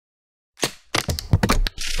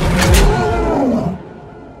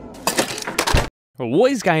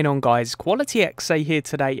What is going on, guys? Quality XA here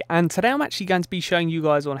today, and today I'm actually going to be showing you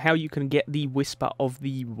guys on how you can get the Whisper of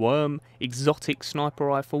the Worm exotic sniper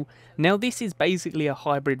rifle. Now this is basically a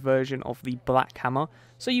hybrid version of the Black Hammer.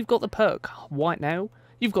 So you've got the perk White Nail,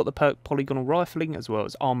 you've got the perk Polygonal Rifling, as well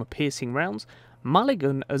as armor piercing rounds,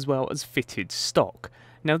 Mulligan, as well as fitted stock.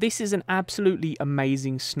 Now this is an absolutely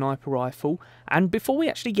amazing sniper rifle, and before we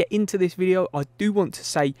actually get into this video, I do want to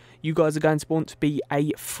say you guys are going to want to be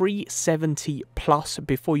a 370 plus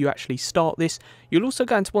before you actually start this. You're also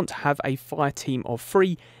going to want to have a fire team of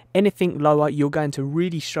 3. Anything lower, you're going to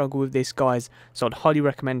really struggle with this, guys, so I'd highly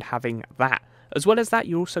recommend having that. As well as that,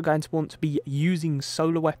 you're also going to want to be using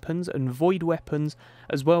solar weapons and void weapons,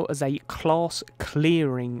 as well as a class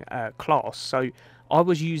clearing class. So I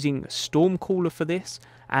was using Stormcaller for this,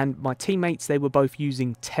 and my teammates, they were both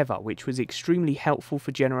using Tether, which was extremely helpful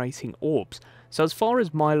for generating orbs. So as far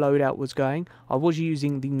as my loadout was going, I was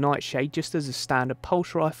using the Nightshade just as a standard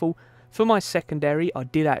pulse rifle. For my secondary, I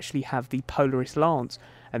did actually have the Polaris Lance,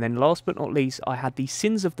 and then last but not least, I had the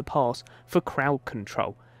Sins of the Past for crowd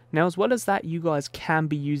control. Now, as well as that, you guys can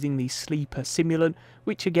be using the Sleeper Simulant,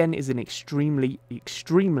 which again is an extremely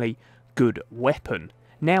good weapon.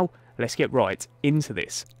 Now, let's get right into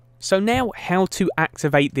this. So now, how to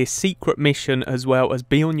activate this secret mission, as well as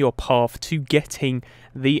be on your path to getting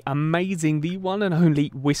the amazing, the one and only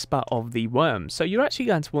Whisper of the Worm. So you're actually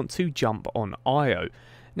going to want to jump on IO.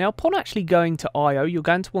 Now, upon actually going to IO, you're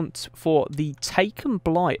going to want for the Taken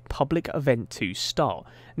Blight public event to start.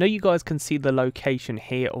 Now, you guys can see the location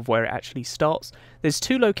here of where it actually starts. There's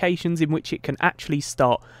 2 locations in which it can actually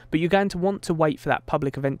start, but you're going to want to wait for that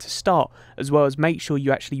public event to start, as well as make sure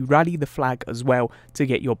you actually rally the flag as well to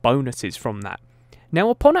get your bonuses from that. Now,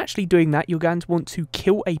 upon actually doing that, you're going to want to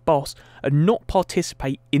kill a boss and not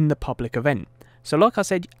participate in the public event. So like I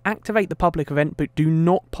said, activate the public event, but do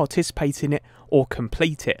not participate in it or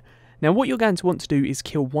complete it. Now what you're going to want to do is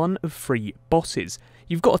kill one of 3 bosses.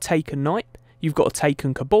 You've got a Taken Knight, you've got a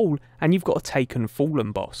Taken Cabal, and you've got a Taken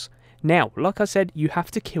Fallen boss. Now, like I said, you have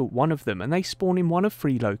to kill one of them, and they spawn in one of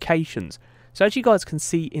 3 locations. So as you guys can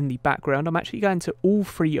see in the background, I'm actually going to all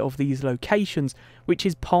 3 of these locations, which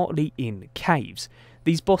is partly in caves.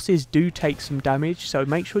 These bosses do take some damage, so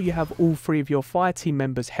make sure you have all 3 of your fire team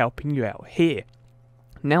members helping you out here.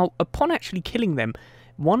 Now, upon actually killing them,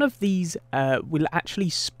 one of these will actually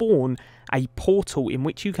spawn a portal in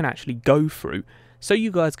which you can actually go through. So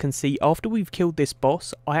you guys can see, after we've killed this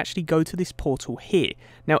boss, I actually go to this portal here.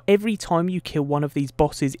 Now, every time you kill one of these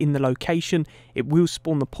bosses in the location, it will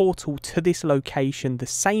spawn the portal to this location, the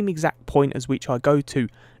same exact point as which I go to,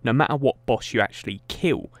 no matter what boss you actually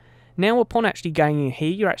kill. Now, upon actually going in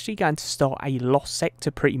here, you're actually going to start a lost sector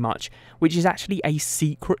pretty much, which is actually a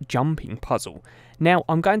secret jumping puzzle. Now,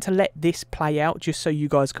 I'm going to let this play out just so you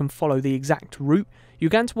guys can follow the exact route. You're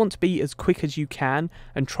going to want to be as quick as you can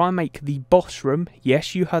and try and make the boss room,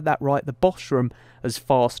 yes, you heard that right, the boss room, as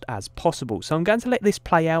fast as possible. So I'm going to let this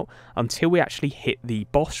play out until we actually hit the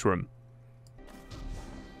boss room.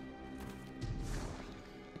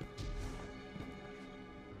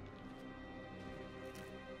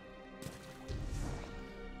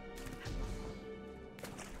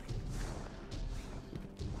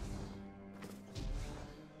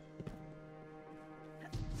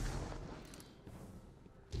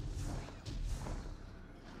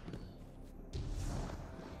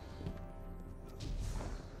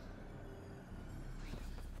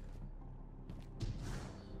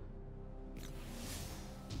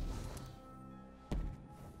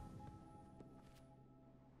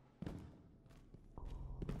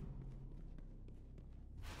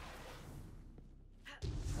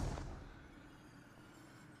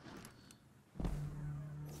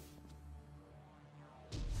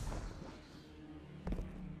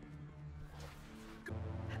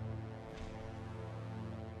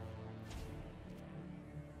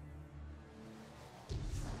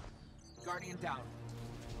 Guardian down.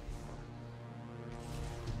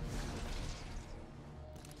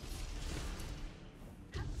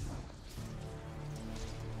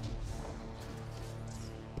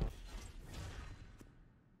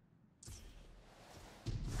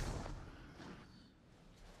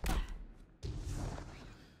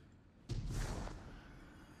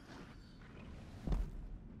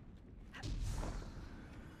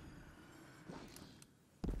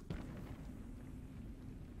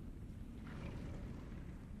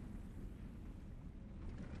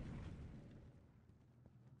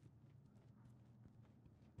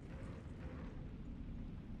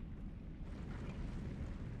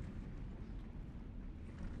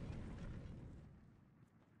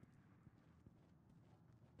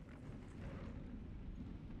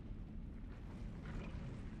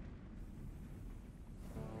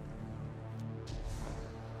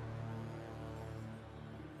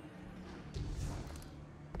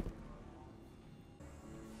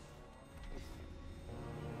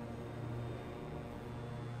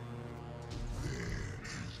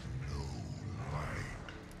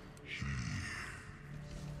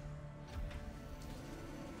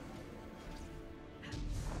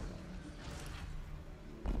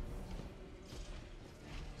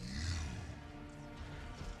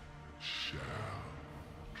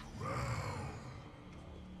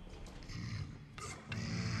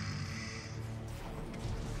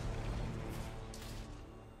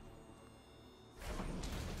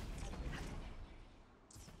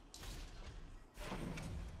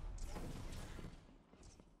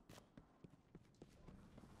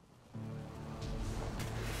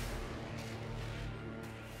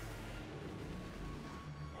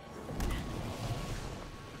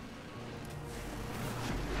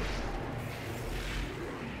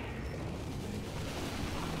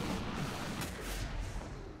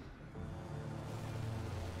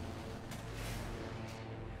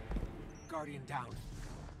 Guardian down.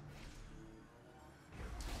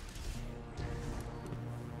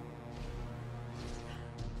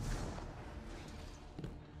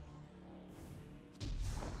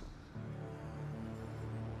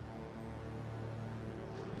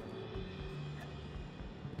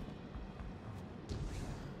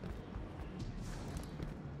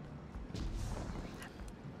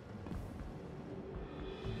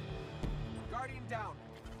 Guardian down.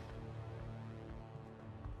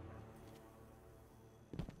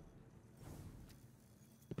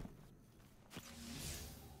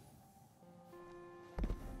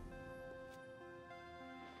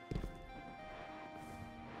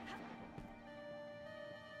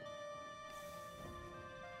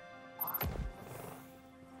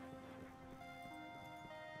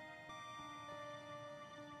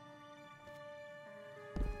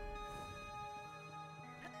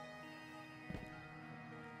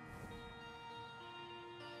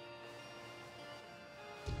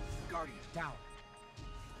 Guardian down.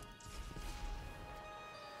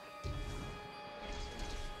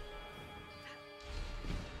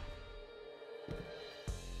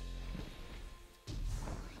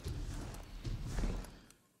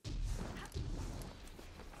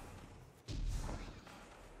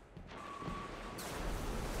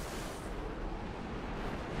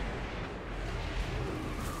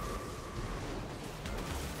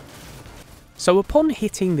 So upon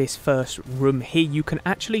hitting this first room here, you can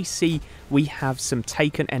actually see we have some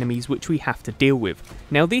taken enemies which we have to deal with.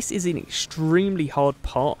 Now this is an extremely hard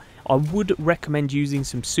part. I would recommend using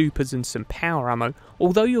some supers and some power ammo,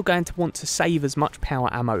 although you're going to want to save as much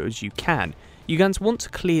power ammo as you can. You're going to want to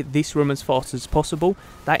clear this room as fast as possible.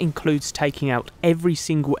 That includes taking out every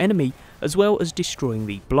single enemy as well as destroying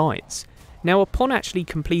the blights. Now upon actually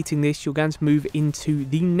completing this, you're going to move into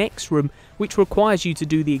the next room, which requires you to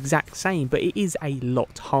do the exact same, but it is a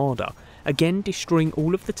lot harder. Again, destroying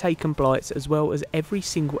all of the taken blights as well as every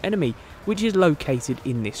single enemy which is located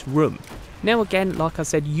in this room. Now again, like I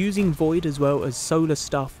said, using Void as well as solar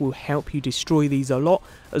stuff will help you destroy these a lot,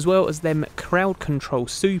 as well as them crowd control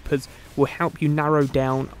supers will help you narrow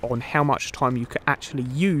down on how much time you can actually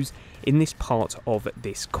use in this part of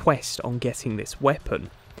this quest on getting this weapon.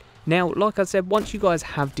 Now, like I said, once you guys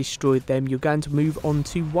have destroyed them, you're going to move on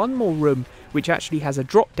to one more room, which actually has a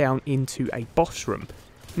drop down into a boss room.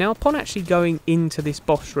 Now, upon actually going into this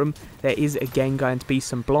boss room, there is again going to be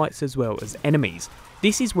some blights as well as enemies.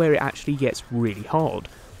 This is where it actually gets really hard.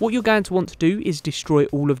 What you're going to want to do is destroy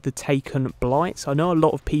all of the taken blights. I know a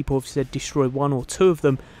lot of people have said destroy one or two of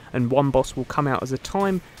them and one boss will come out as a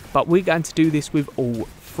time, but we're going to do this with all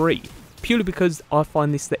three. Purely because I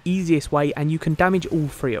find this the easiest way and you can damage all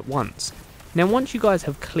three at once. Now once you guys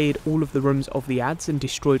have cleared all of the rooms of the ads and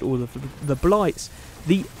destroyed all of the blights,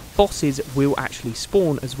 the bosses will actually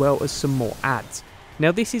spawn as well as some more ads.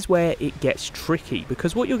 Now this is where it gets tricky,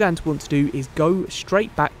 because what you're going to want to do is go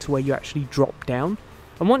straight back to where you actually drop down,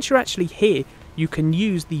 and once you're actually here you can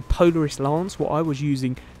use the Polaris Lance, what I was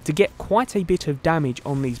using, to get quite a bit of damage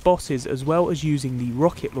on these bosses, as well as using the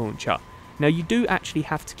rocket launcher. Now you do actually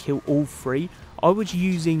have to kill all three. I was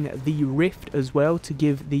using the Rift as well to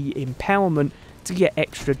give the empowerment to get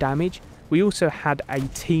extra damage. We also had a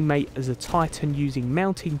teammate as a Titan using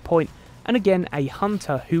Mounting Point, and again a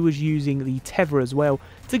Hunter who was using the Tether as well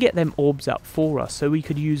to get them orbs up for us, so we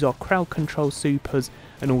could use our crowd control supers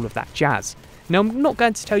and all of that jazz. Now I'm not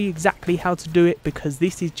going to tell you exactly how to do it because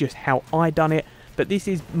this is just how I done it, but this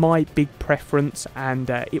is my big preference and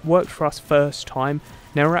it worked for us first time.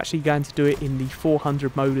 Now we're actually going to do it in the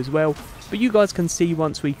 400 mode as well, but you guys can see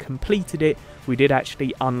once we completed it, we did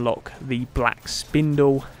actually unlock the Black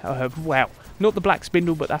Spindle. Well, not the Black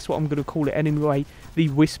Spindle, but that's what I'm going to call it anyway, the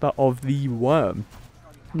Whisper of the Worm.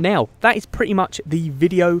 Now, that is pretty much the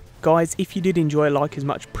video, guys. If you did enjoy, a like is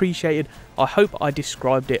much appreciated. I hope I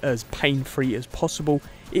described it as pain-free as possible.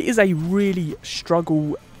 It is a really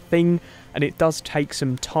struggle thing, and it does take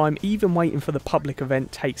some time. Even waiting for the public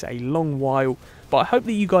event takes a long while, but I hope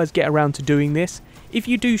that you guys get around to doing this. If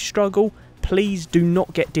you do struggle, please do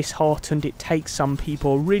not get disheartened. It takes some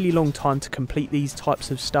people a really long time to complete these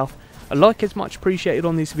types of stuff. A like is much appreciated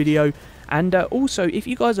on this video, and also if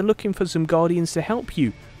you guys are looking for some guardians to help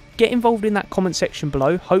you, get involved in that comment section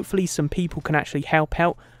below. Hopefully some people can actually help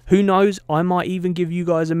out. Who knows, I might even give you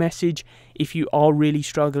guys a message. If you are really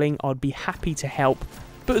struggling, I'd be happy to help.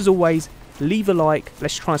 But as always, leave a like.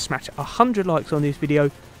 Let's try and smash 100 likes on this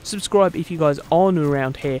video. Subscribe if you guys are new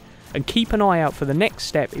around here, and keep an eye out for the next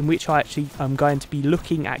step, in which I actually am going to be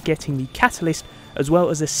looking at getting the catalyst as well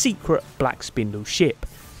as a secret Black Spindle ship.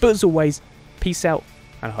 But as always, peace out,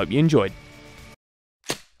 and I hope you enjoyed.